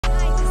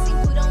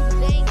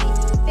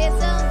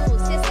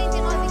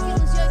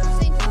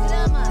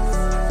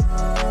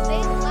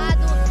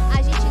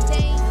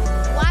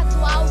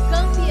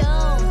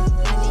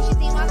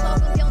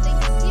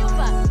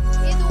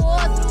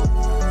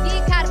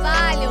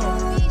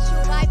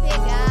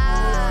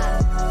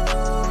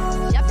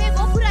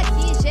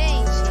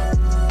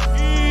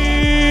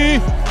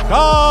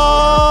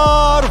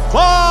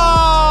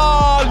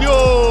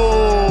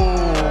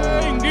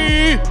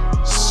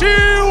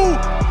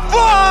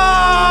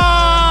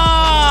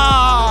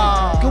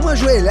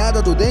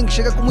que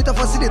chega com muita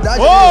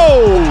facilidade.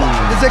 Oh!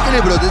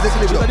 Desequilibrou.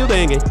 O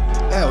Dengue, hein?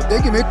 É, o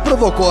Dengue meio que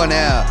provocou,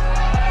 né?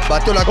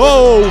 Bateu na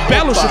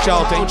belo chute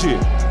alto, hein?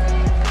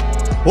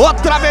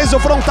 Outra vez o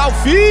frontal,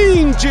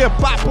 fim de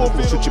papo.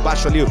 O chute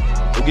baixo ali, o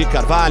Gui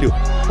Carvalho.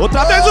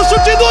 Outra vez o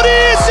chute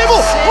duríssimo!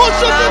 O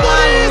chute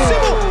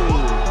duríssimo!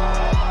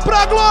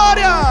 Pra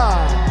glória!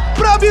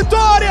 Pra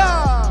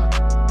vitória!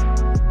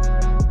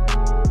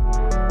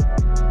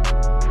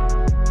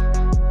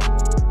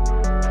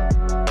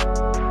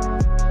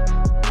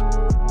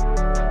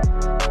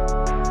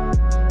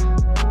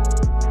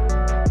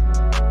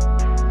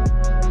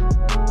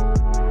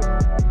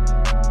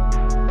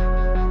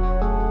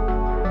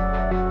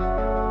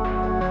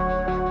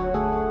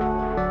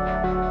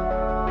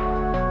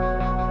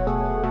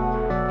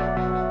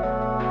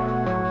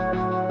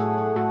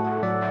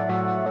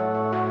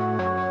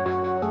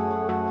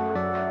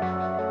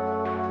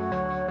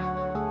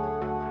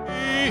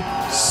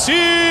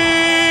 Silva!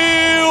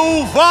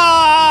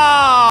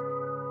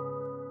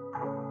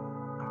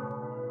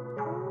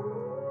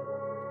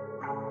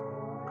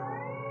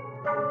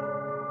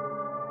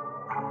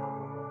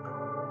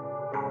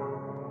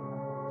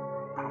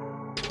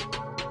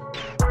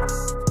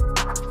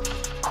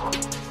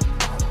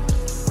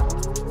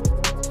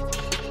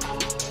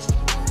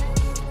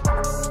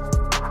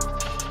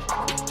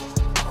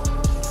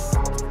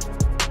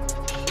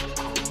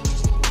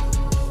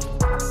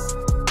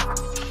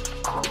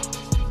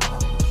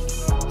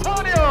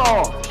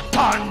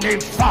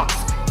 Fox,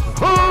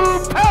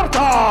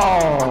 Roberto!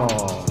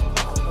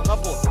 На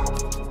бок.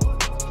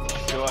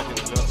 Еще один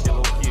легкий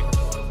лоу-кик.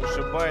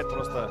 Вышибает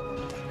просто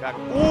как... И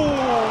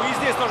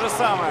здесь то же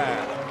самое.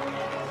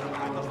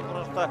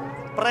 Просто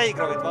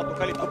проигрывает в одну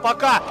калитку.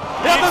 Пока.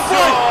 Это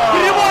бой!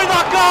 Прямой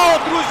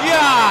нокаут,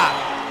 друзья!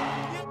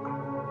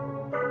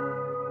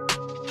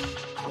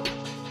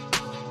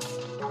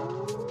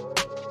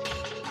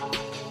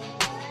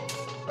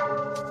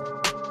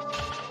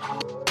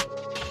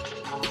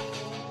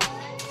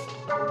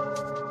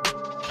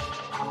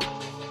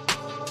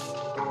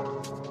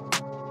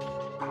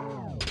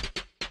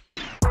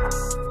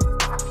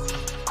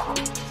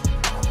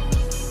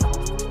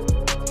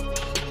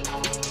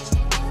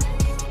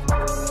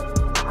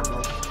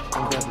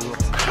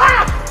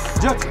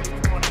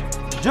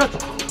 Идет!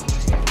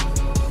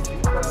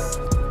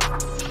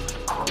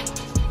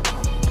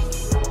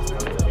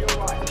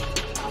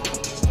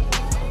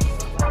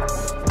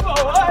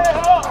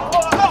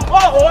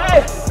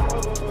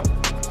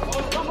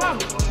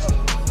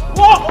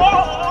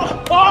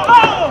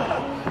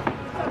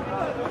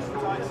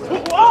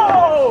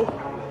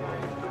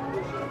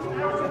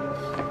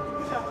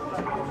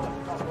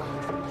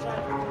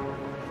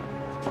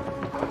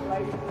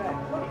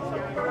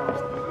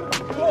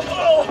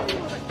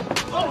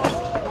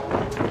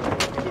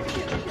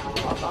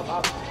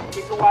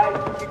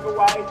 Kick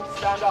away,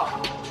 stand up.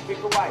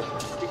 Kick away,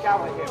 kick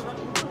out at him.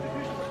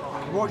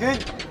 Go again.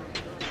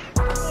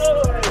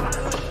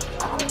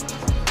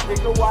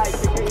 Kick away,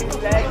 kick at his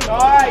leg.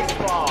 Nice,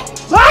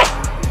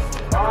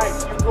 Nice,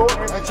 you brought him.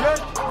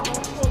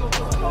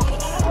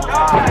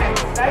 Nice,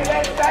 stay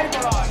there,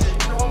 stabilise.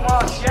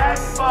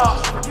 Yes,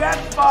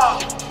 Mark.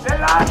 They're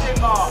landing,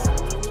 Mark.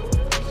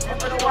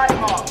 Shipping away,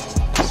 Mark.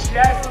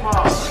 Yes,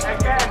 Mark.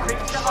 Again, pick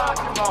the Mark.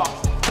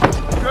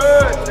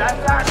 Good, that's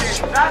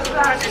landing, Brad.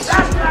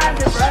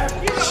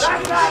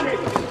 That's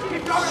landing.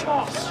 Keep going,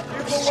 Mark.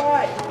 Keep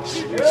away.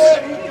 Good,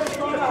 he's just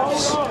trying to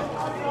hold on.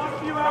 A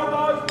few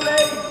elbows,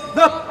 please.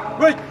 No,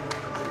 wait.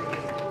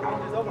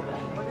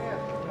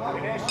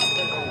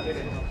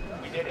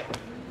 We did it.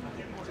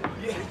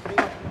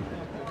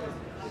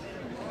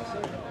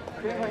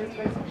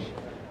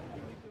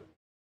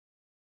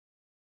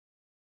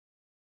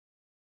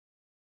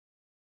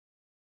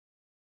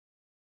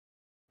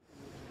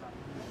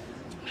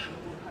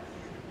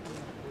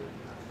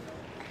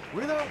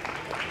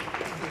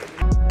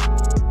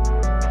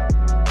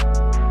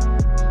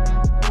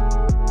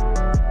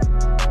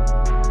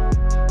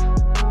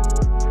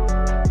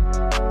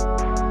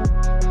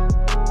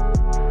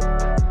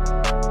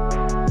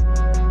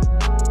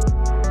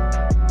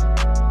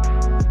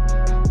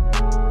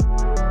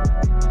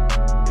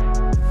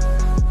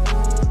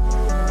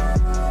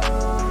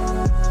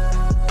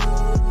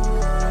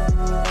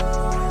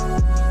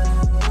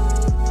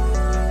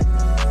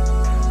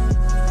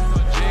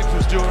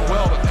 Doing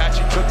well, but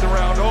Patchy took the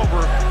round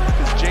over.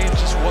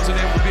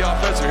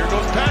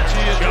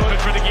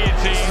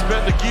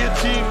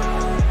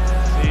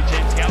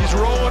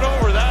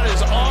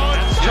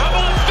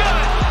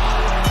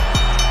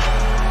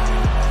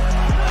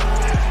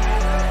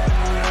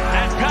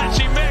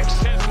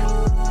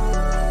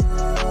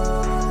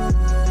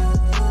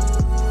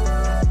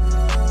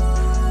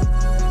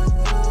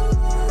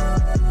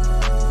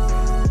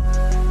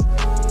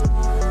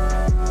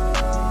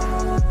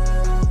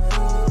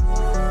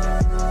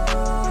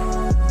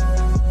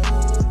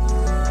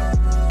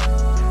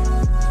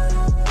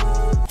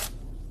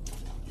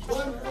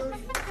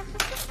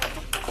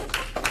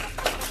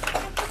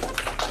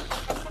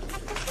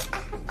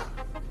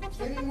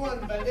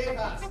 3-1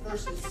 Bandejas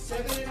versus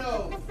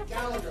 7-0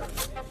 Gallagher.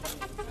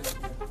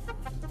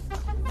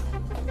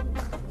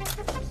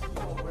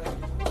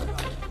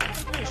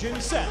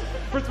 Set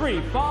for 3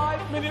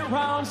 5-minute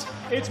rounds.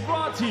 It's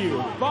brought to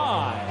you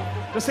by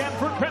the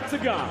Sanford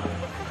Pentagon,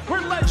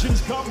 where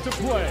legends come to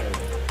play.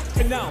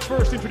 And now,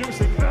 first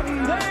introducing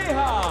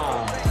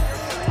Bandejas.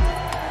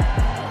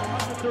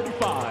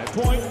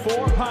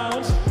 135.4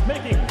 pounds,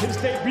 making his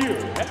debut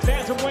at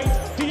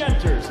bantamweight. He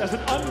enters as an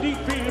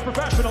undefeated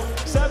professional,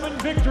 7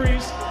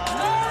 victories.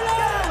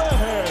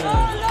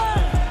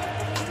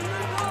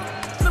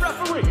 The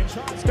referee in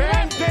charge.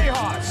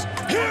 Bandejas,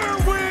 here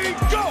we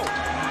go!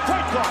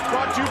 Fight Talk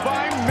brought to you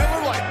by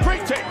Miller Lite.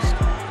 Great taste.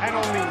 And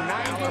only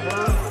 90 of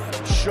her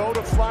showed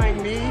a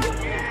flying knee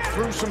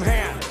through some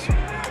hands.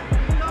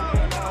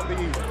 All the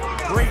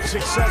great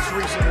success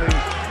recently.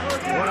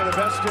 One of the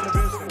best in the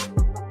business.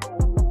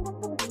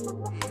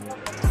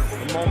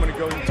 A moment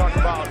ago, you talk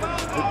about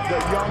the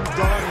young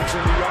guns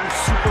and the young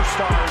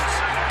superstars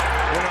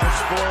in our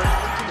sport.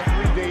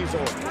 3 days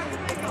old.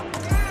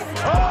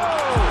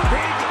 Oh,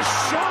 big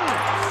shot!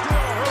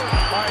 Still hurt.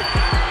 Mike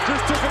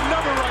just took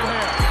another right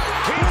hand.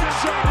 He's in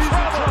trouble.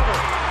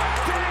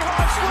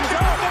 Bandejas looking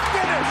for the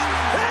finish,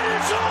 and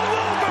it's all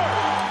over.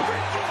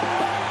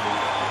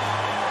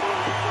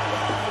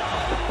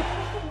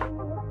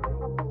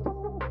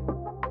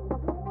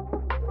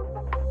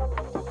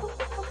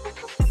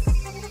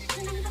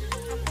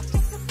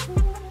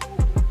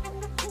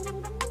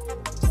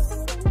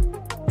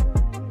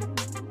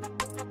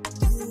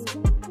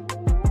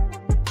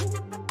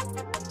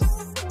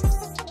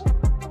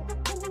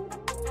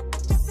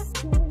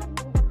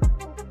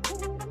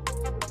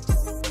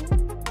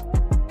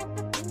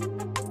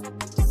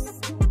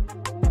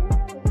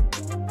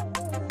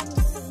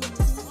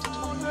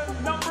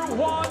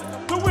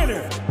 The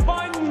winner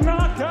by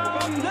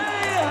Naказание.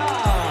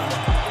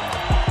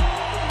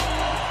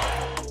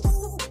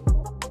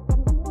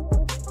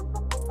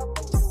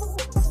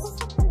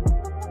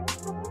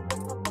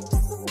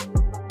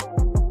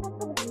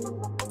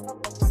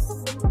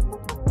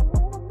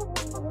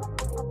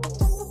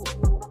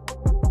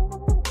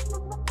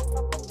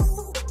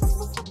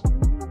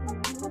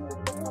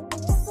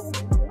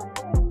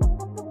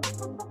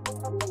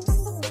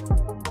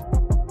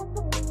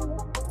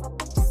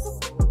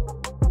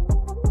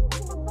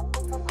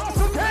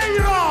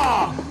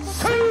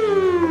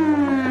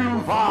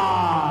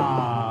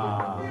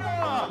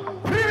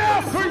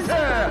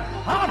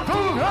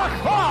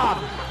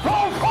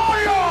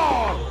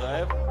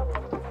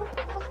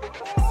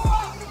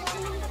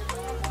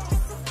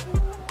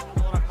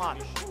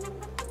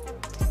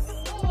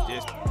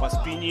 Здесь по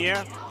спине.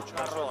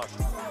 Хорош.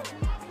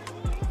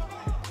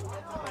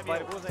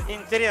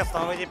 Интересно,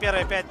 в эти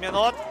первые 5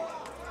 минут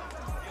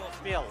не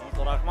успел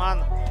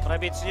Абдурахман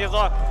пробить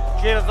снизу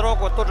через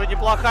руку. Тут же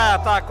неплохая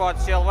атака от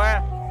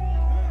Силвы.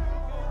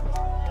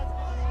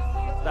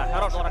 Да,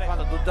 хорошая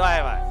Абдурахмана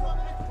Дудаева.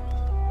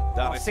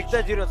 Да, он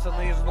всегда дерется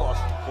на износ.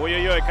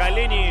 Ой-ой-ой,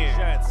 колени.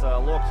 Получается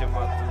локтем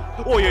от...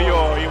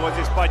 Ой-ой-ой, и вот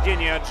здесь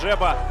падение от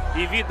джеба.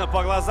 И видно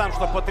по глазам,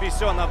 что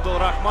потрясен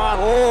Абдурахман.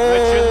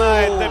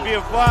 Начинает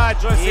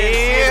добивать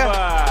Джоси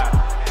Силва.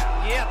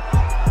 Нет.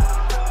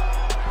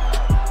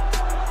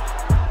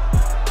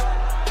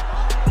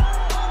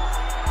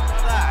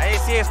 Да,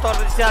 ACA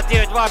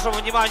 169 вашему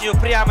вниманию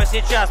прямо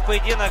сейчас.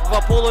 Поединок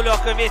в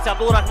полулегком весе.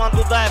 Абдурахман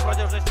Дудаев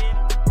против Джоси.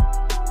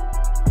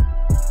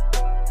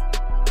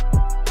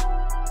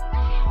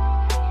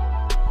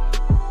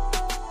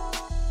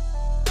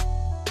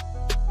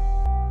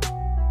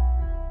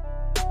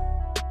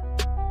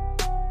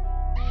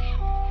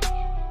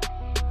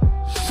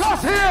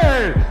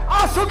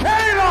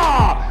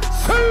 Asukela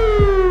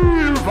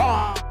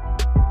Silva.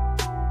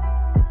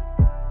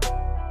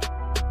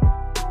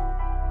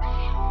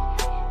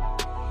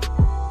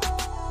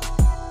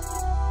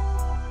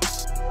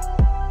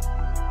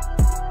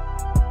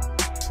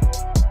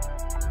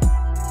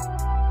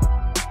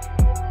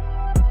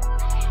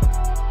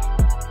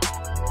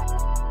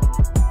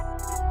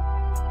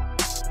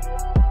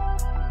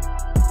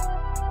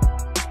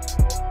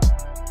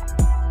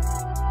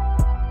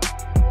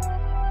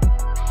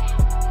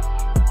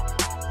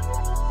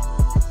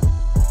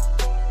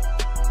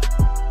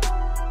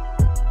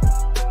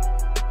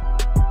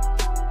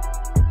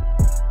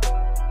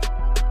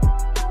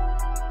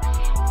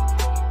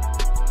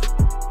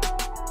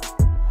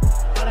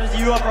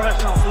 You are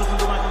professionals. Listen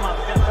to my command.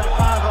 You can take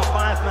 5 or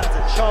 5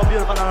 minutes. Show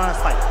beautiful and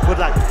honest fight. Good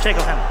luck. Shake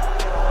your hand.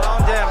 В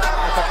раунде,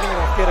 как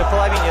минимум в первой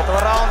половине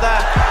этого раунда.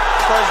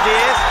 Что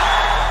здесь?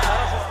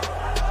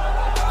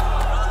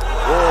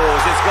 О,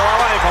 здесь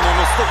головами,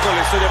 по-моему,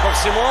 стукнули, судя по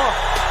всему.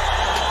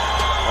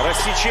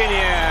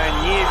 Рассечения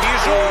не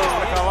вижу.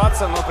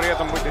 Страховаться, но при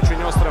этом быть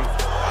очень острым.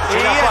 И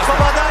есть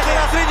попадание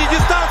на средней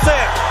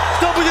дистанции.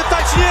 Кто будет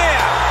точнее?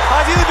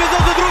 Один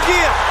эпизод за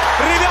другим.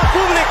 Ревет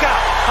публика.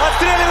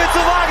 Отстреливается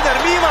Вагнер.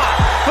 Мимо.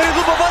 По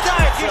ряду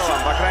попадает.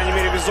 По крайней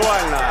мере,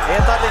 визуально.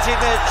 Это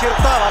отличительная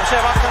черта. Вообще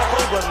Вагнер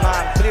прыган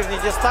на ближней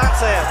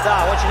дистанции.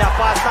 Да, очень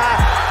опасно.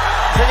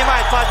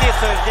 занимает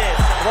позицию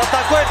здесь. Вот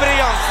такой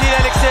прием в стиле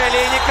Алексея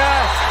Олейника.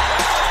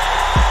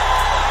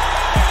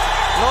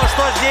 Ну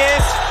что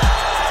здесь?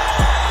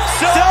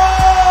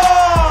 Все!